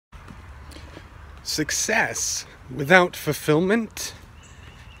Success without fulfillment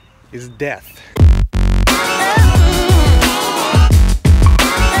is death.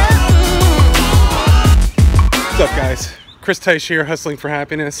 What's up, guys? Chris Teutsch here, hustling for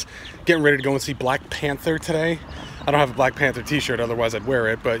happiness. Getting ready to go and see Black Panther today. I don't have a Black Panther t-shirt, otherwise I'd wear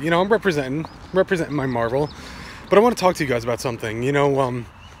it. But, you know, I'm representing my Marvel. But I want to talk to you guys about something. You know,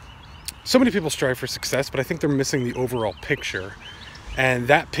 so many people strive for success, but I think they're missing the overall picture. And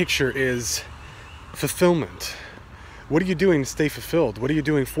that picture is fulfillment. What are you doing to stay fulfilled? What are you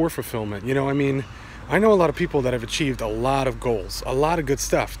doing for fulfillment? You know, I mean, I know a lot of people that have achieved a lot of goals, a lot of good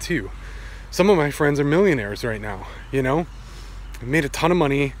stuff too. Some of my friends are millionaires right now, you know, made a ton of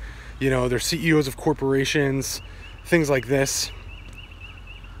money, you know, they're CEOs of corporations, things like this.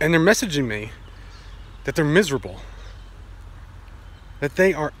 And they're messaging me that they're miserable, that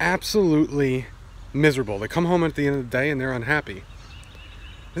they are absolutely miserable. They come home at the end of the day and they're unhappy.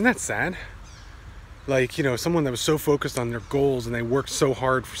 Isn't that sad? Like, you know, someone that was so focused on their goals and they worked so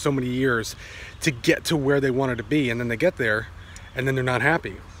hard for so many years to get to where they wanted to be, and then they get there and then they're not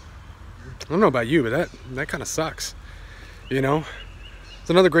happy. I don't know about you, but that kind of sucks. You know?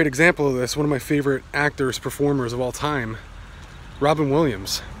 It's another great example of this. One of my favorite actors, performers of all time, Robin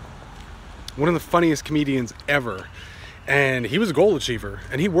Williams. One of the funniest comedians ever. And he was a goal achiever,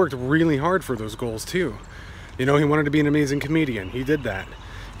 and he worked really hard for those goals too. You know, he wanted to be an amazing comedian. He did that.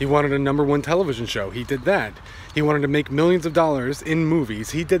 He wanted a #1 television show. He did that. He wanted to make millions of dollars in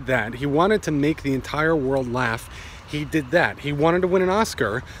movies. He did that. He wanted to make the entire world laugh. He did that. He wanted to win an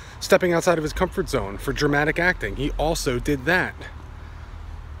Oscar, stepping outside of his comfort zone for dramatic acting. He also did that.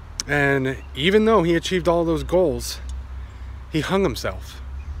 And even though he achieved all those goals, he hung himself.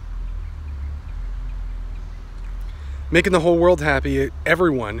 Making the whole world happy,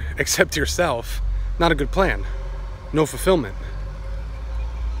 everyone except yourself, not a good plan. No fulfillment.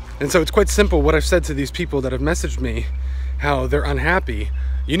 And so it's quite simple what I've said to these people that have messaged me, how they're unhappy.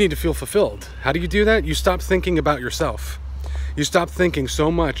 You need to feel fulfilled. How do you do that? You stop thinking about yourself. You stop thinking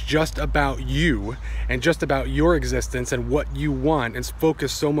so much just about you and just about your existence and what you want, and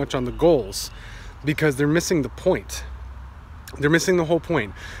focus so much on the goals, because they're missing the point. They're missing the whole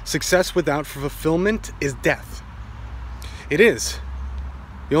point. Success without fulfillment is death. It is.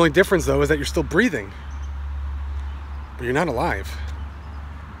 The only difference, though, is that you're still breathing, but you're not alive.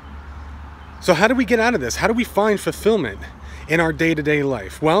 So how do we get out of this? How do we find fulfillment in our day-to-day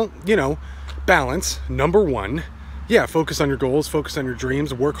life? Well, you know, balance, #1. Yeah, focus on your goals, focus on your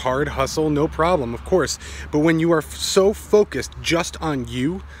dreams, work hard, hustle, no problem, of course. But when you are so focused just on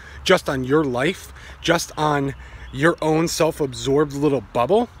you, just on your life, just on your own self-absorbed little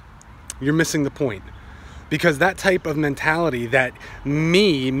bubble, you're missing the point. Because that type of mentality, that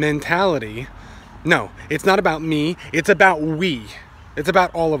me mentality, no, it's not about me, it's about we. It's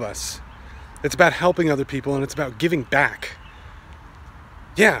about all of us. It's about helping other people, and it's about giving back.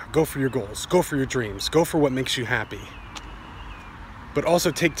 Yeah, go for your goals, go for your dreams, go for what makes you happy. But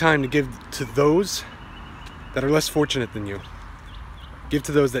also take time to give to those that are less fortunate than you. Give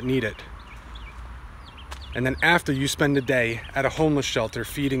to those that need it. And then after, you spend a day at a homeless shelter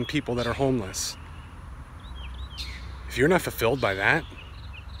feeding people that are homeless. If you're not fulfilled by that,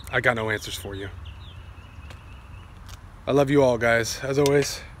 I got no answers for you. I love you all, guys. As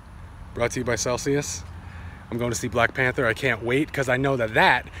always, brought to you by Celsius. I'm going to see Black Panther. I can't wait, because I know that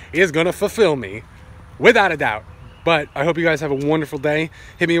that is going to fulfill me, without a doubt. But I hope you guys have a wonderful day.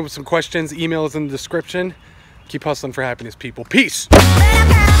 Hit me up with some questions. Email is in the description. Keep hustling for happiness, people. Peace.